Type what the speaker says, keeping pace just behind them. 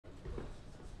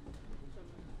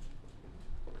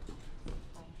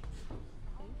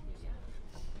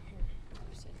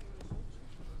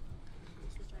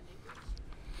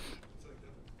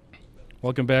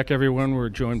Welcome back, everyone. We're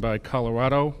joined by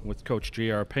Colorado with Coach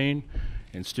J.R. Payne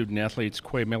and student athletes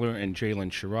Quay Miller and Jalen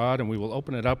Sherrod, and we will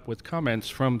open it up with comments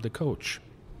from the coach.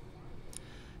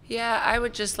 Yeah, I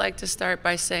would just like to start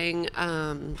by saying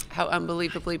how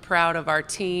unbelievably proud of our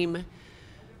team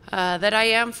that I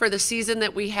am for the season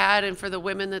that we had and for the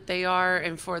women that they are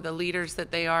and for the leaders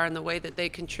that they are and the way that they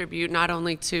contribute not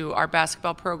only to our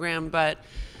basketball program but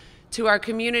to our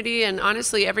community and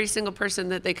honestly every single person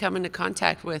that they come into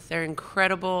contact with. They're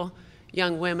incredible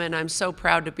young women. I'm so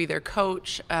proud to be their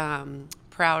coach,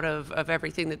 proud of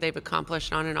everything that they've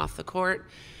accomplished on and off the court.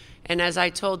 And as I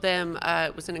told them,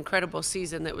 it was an incredible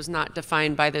season that was not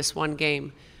defined by this one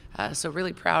game. So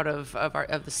really proud of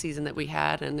the season that we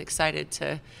had and excited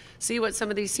to see what some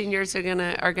of these seniors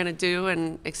are gonna do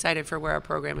and excited for where our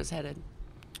program is headed.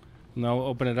 Now we'll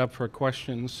open it up for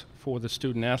questions for the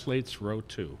student athletes, row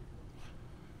 2.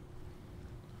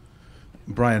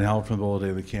 Brian Howell from the Bowl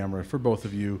Daily Camera. For both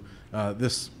of you,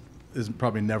 this is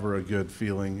probably never a good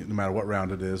feeling, no matter what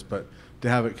round it is, but to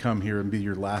have it come here and be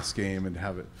your last game and to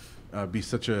have it be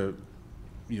such a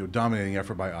dominating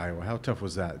effort by Iowa, how tough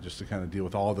was that, just to kind of deal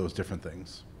with all those different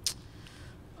things?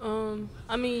 Yeah,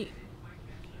 I mean,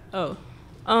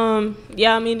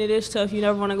 it is tough. You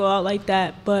never want to go out like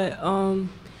that, but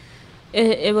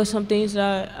it was some things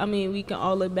that, we can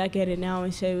all look back at it now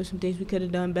and say it was some things we could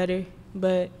have done better.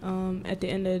 But at the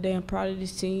end of the day, I'm proud of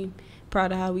this team,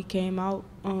 proud of how we came out.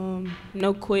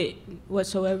 No quit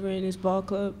whatsoever in this ball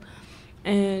club.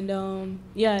 And,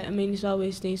 yeah, there's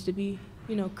always things to be,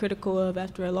 critical of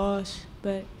after a loss,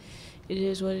 but it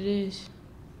is what it is.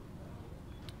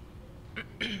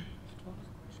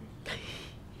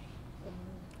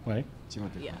 Right?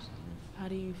 Yeah. How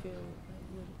do you feel?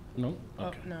 No?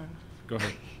 Okay. Oh, no. Go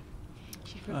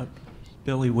ahead.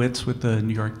 Billy Witz with the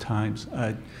New York Times.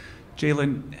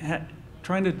 Jalen,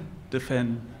 trying to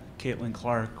defend Caitlin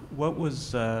Clark, what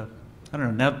was, I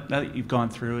don't know, now that you've gone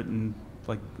through it and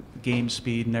like game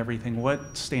speed and everything,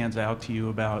 what stands out to you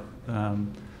about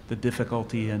the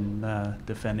difficulty in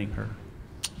defending her?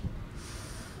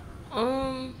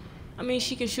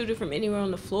 She can shoot it from anywhere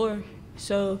on the floor.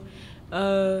 So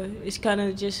it's kind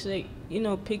of just like,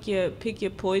 pick your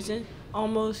poison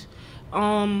almost.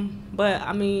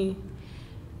 But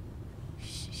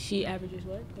she averages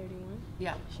what, 31?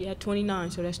 Yeah. She had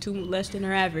 29, so that's 2 less than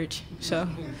her average. So.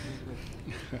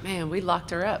 Man, we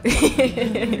locked her up.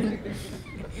 In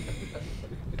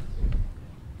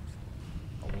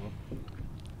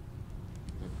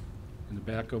the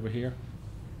back over here.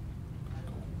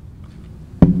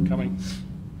 Coming.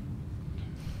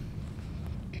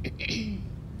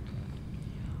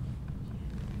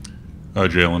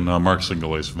 Jalen, Mark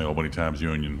Singalace from the Albany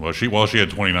Times-Union. While she had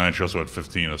 29, she also had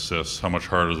 15 assists. How much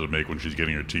harder does it make when she's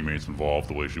getting her teammates involved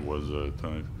the way she was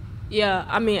tonight? Yeah,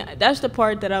 that's the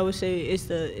part that I would say is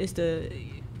the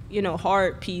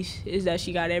hard piece, is that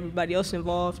she got everybody else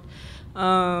involved.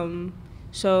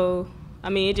 So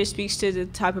it just speaks to the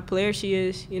type of player she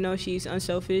is. She's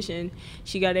unselfish and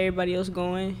she got everybody else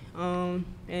going.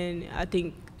 And I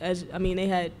think they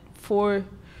had 4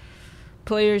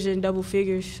 players in double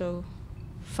figures, so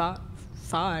 5.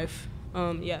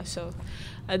 So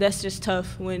that's just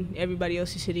tough when everybody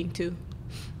else is hitting too.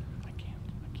 I can't.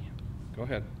 Go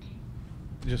ahead.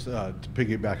 Just to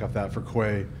piggyback off that for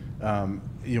Quay,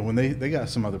 when they got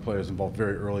some other players involved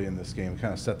very early in this game,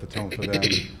 kind of set the tone for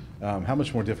them. How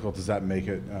much more difficult does that make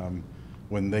it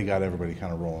when they got everybody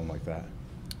kind of rolling like that?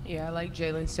 Yeah, like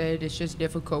Jalen said, it's just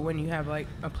difficult when you have like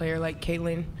a player like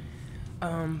Caitlin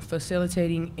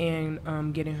facilitating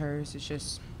and getting hers. It's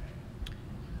just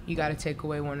you got to take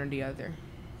away one or the other.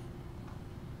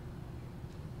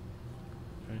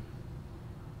 Okay.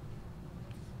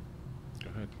 Go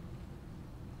ahead.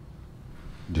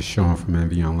 Just Sean from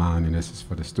NV Online, and this is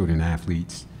for the student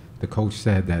athletes. The coach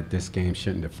said that this game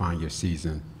shouldn't define your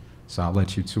season, so I'll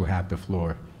let you two have the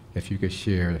floor. If you could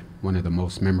share one of the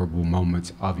most memorable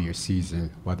moments of your season,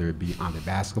 whether it be on the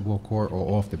basketball court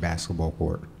or off the basketball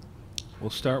court. We'll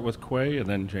start with Quay and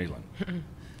then Jalen.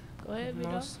 Go ahead,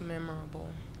 Vito. Most memorable.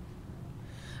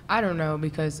 I don't know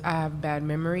because I have bad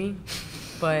memory,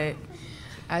 but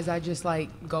as I just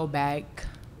go back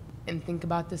and think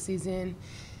about the season,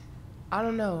 I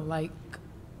don't know,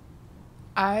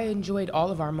 I enjoyed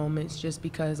all of our moments just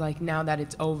because now that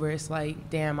it's over, it's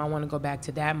damn, I want to go back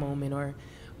to that moment or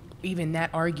even that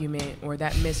argument or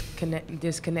that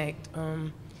disconnect.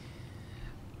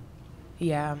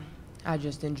 Yeah, I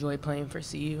just enjoy playing for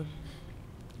CU.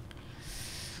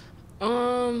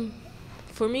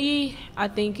 For me, I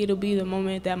think it'll be the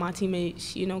moment that my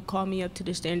teammates, call me up to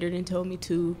the standard and tell me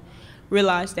to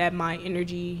realize that my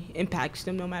energy impacts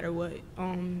them no matter what. It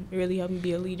really helped me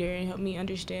be a leader and helped me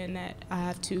understand that I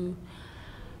have to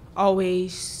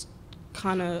always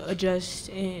kind of adjust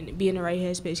and be in the right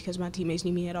headspace because my teammates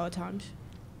need me at all times.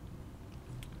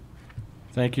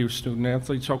 Thank you, student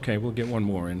athletes. Okay, we'll get one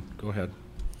more in. Go ahead.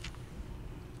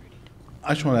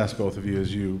 I just want to ask both of you,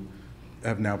 as you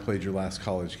have now played your last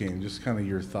college game, just kind of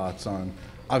your thoughts on,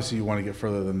 obviously you want to get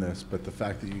further than this, but the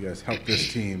fact that you guys helped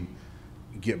this team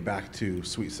get back to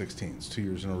Sweet 16s 2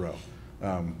 years in a row.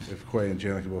 If Quay and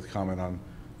Jalen can both comment on,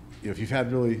 if you've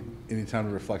had really any time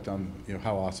to reflect on,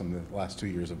 how awesome the last 2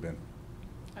 years have been.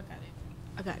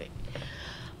 I got it.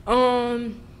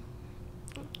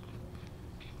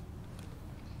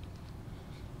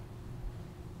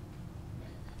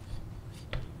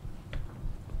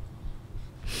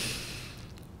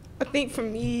 I think for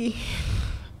me,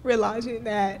 realizing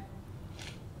that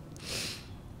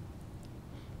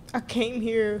I came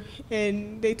here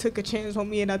and they took a chance on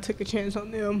me and I took a chance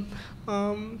on them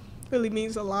really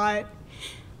means a lot.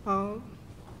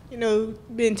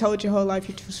 Being told your whole life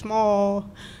you're too small,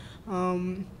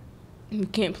 you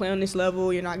can't play on this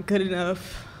level, you're not good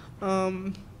enough,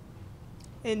 and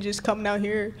just coming out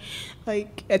here,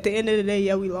 like, at the end of the day,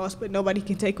 yeah, we lost, but nobody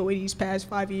can take away these past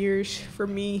 5 years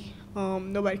from me.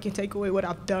 Nobody can take away what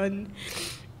I've done,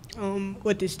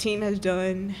 what this team has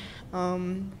done.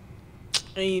 And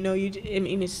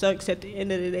it sucks at the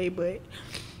end of the day, but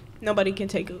nobody can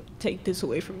take this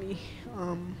away from me,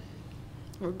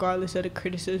 regardless of the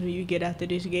criticism you get after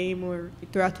this game or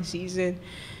throughout the season.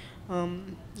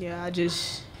 I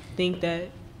just think that,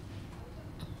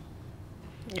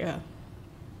 yeah.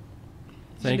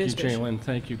 Thank you, Jalen.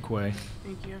 Thank you, Quay.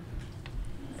 Thank you.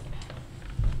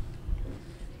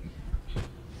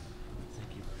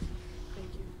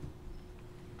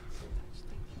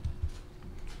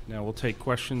 Now we'll take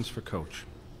questions for Coach.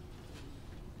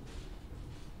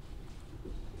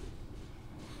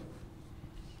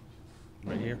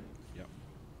 Right here? Yep.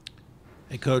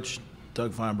 Hey, Coach.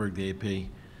 Doug Feinberg, the AP.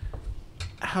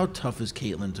 How tough is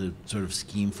Caitlin to sort of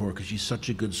scheme for? Because she's such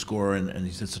a good scorer and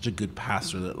she's such a good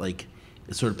passer that, like,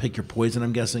 it's sort of pick your poison,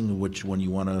 I'm guessing, which one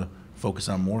you want to focus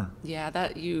on more. Yeah,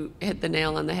 that you hit the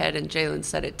nail on the head, and Jalen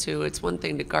said it too. It's one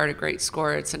thing to guard a great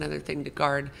scorer. It's another thing to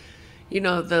guard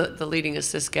the leading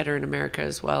assist getter in America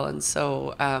as well. And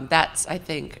so that's, I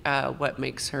think, what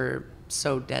makes her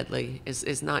so deadly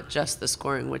is not just the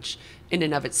scoring, which in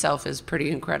and of itself is pretty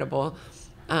incredible,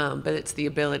 but it's the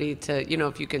ability to,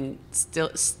 if you can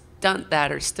still stunt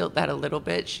that or stilt that a little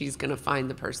bit, she's going to find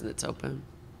the person that's open.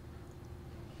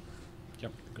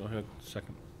 Yep, go ahead.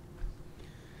 Second.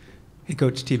 Hey,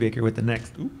 Coach T. Baker with the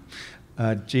next.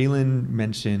 Jalen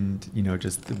mentioned,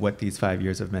 just what these 5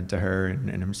 years have meant to her, and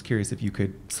I'm just curious if you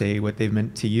could say what they've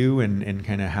meant to you and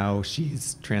kind of how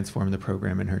she's transformed the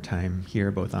program in her time here,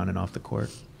 both on and off the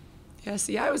court. Yeah,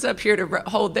 see, I was up here to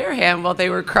hold their hand while they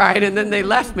were crying, and then they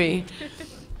left me.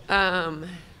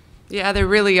 There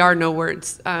really are no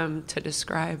words to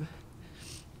describe.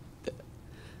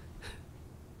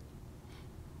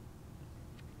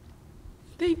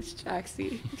 Thanks,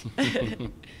 Jaxie.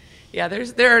 Yeah,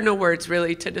 there are no words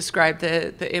really to describe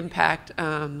the impact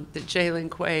that Jalen,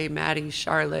 Quay, Maddie,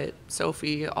 Charlotte,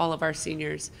 Sophie, all of our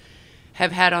seniors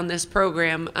have had on this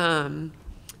program. And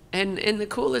the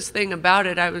coolest thing about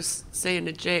it, I was saying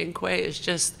to Jay and Quay, is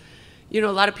just, a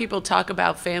lot of people talk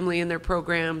about family in their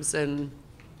programs, and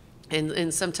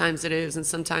sometimes it is and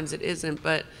sometimes it isn't,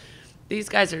 but these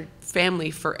guys are family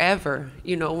forever.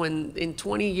 When in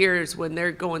 20 years, when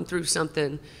they're going through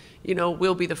something,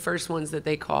 we'll be the first ones that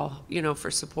they call, for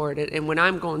support. And when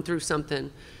I'm going through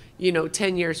something,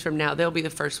 10 years from now, they'll be the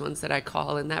first ones that I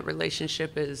call. And that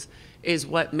relationship is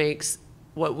what makes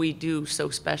what we do so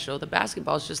special. The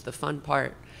basketball is just the fun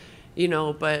part,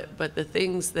 but the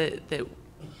things that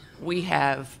we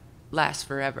have last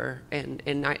forever. And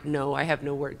I have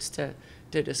no words to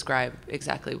describe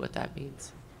exactly what that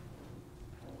means.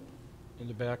 In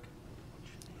the back.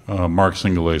 Mark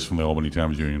Singulace from the Albany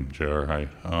Times-Union. JR, hi.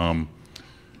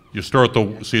 You start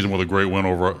the season with a great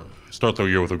win start the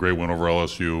year with a great win over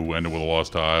LSU, ended with a loss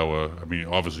to Iowa. I mean,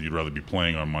 obviously you'd rather be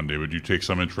playing on Monday, but do you take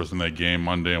some interest in that game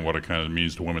Monday and what it kind of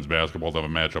means to women's basketball to have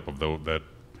a matchup of the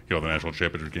national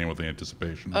championship game with the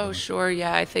anticipation? Oh, sure,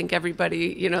 yeah. I think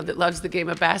everybody, that loves the game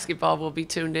of basketball will be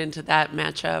tuned into that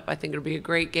matchup. I think it'll be a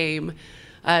great game.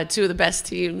 Two of the best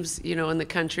teams, in the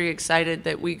country. Excited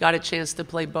that we got a chance to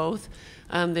play both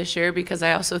this year, because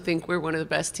I also think we're one of the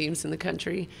best teams in the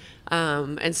country.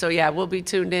 And so, yeah, we'll be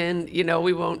tuned in.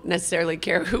 We won't necessarily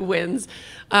care who wins,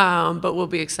 but we'll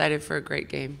be excited for a great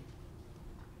game.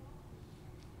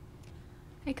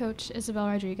 Hey, Coach. Isabel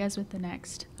Rodriguez with The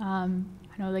Next. I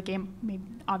know the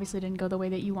game obviously didn't go the way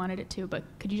that you wanted it to, but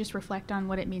could you just reflect on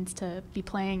what it means to be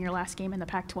playing your last game in the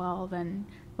Pac-12 and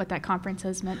what that conference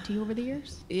has meant to you over the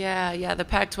years? Yeah. The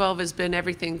Pac-12 has been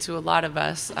everything to a lot of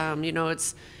us.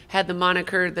 It's had the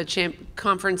moniker the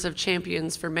Conference of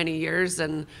Champions for many years,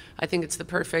 and I think it's the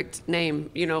perfect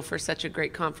name, for such a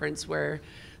great conference where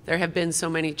there have been so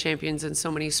many champions in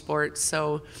so many sports.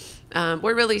 So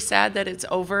we're really sad that it's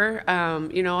over.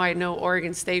 I know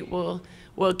Oregon State will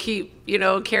keep,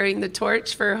 carrying the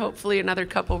torch for hopefully another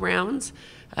couple rounds.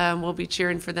 We'll be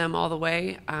cheering for them all the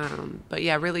way. But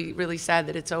yeah, really, really sad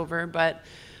that it's over. But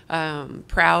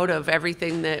proud of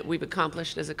everything that we've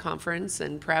accomplished as a conference,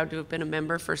 and proud to have been a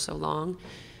member for so long.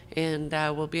 And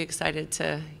we'll be excited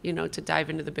to dive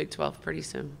into the Big 12 pretty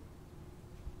soon.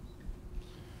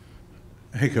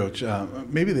 Hey, Coach.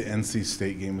 Maybe the NC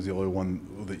State game was the only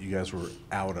one that you guys were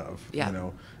out of. Yeah.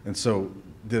 And so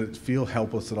did it feel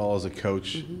helpless at all as a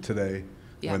coach today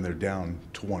when they're down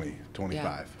 20,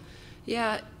 25?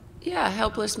 Yeah,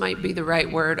 helpless might be the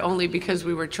right word, only because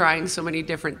we were trying so many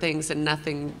different things and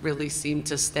nothing really seemed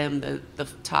to stem the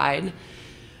tide.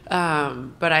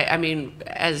 But I mean,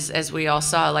 as we all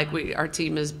saw, our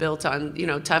team is built on,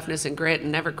 toughness and grit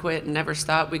and never quit and never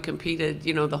stop. We competed,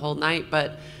 the whole night,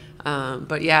 but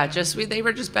yeah, they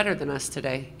were just better than us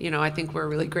today. I think we're a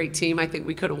really great team. I think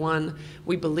we could have won.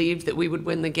 We believed that we would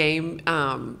win the game,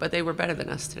 but they were better than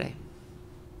us today.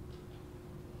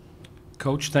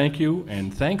 Coach, thank you,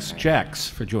 and thanks, Jax,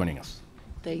 for joining us.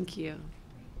 Thank you.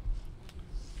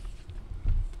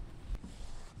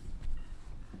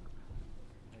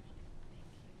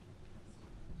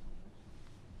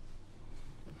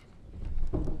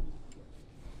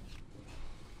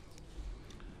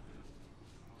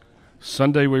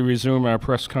 Sunday, we resume our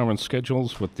press conference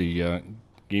schedules with the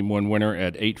Game 1 winner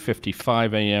at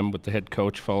 8:55 a.m. with the head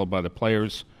coach, followed by the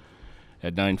players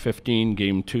at 9:15.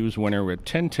 Game 2's winner at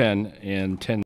 10:10 and 10.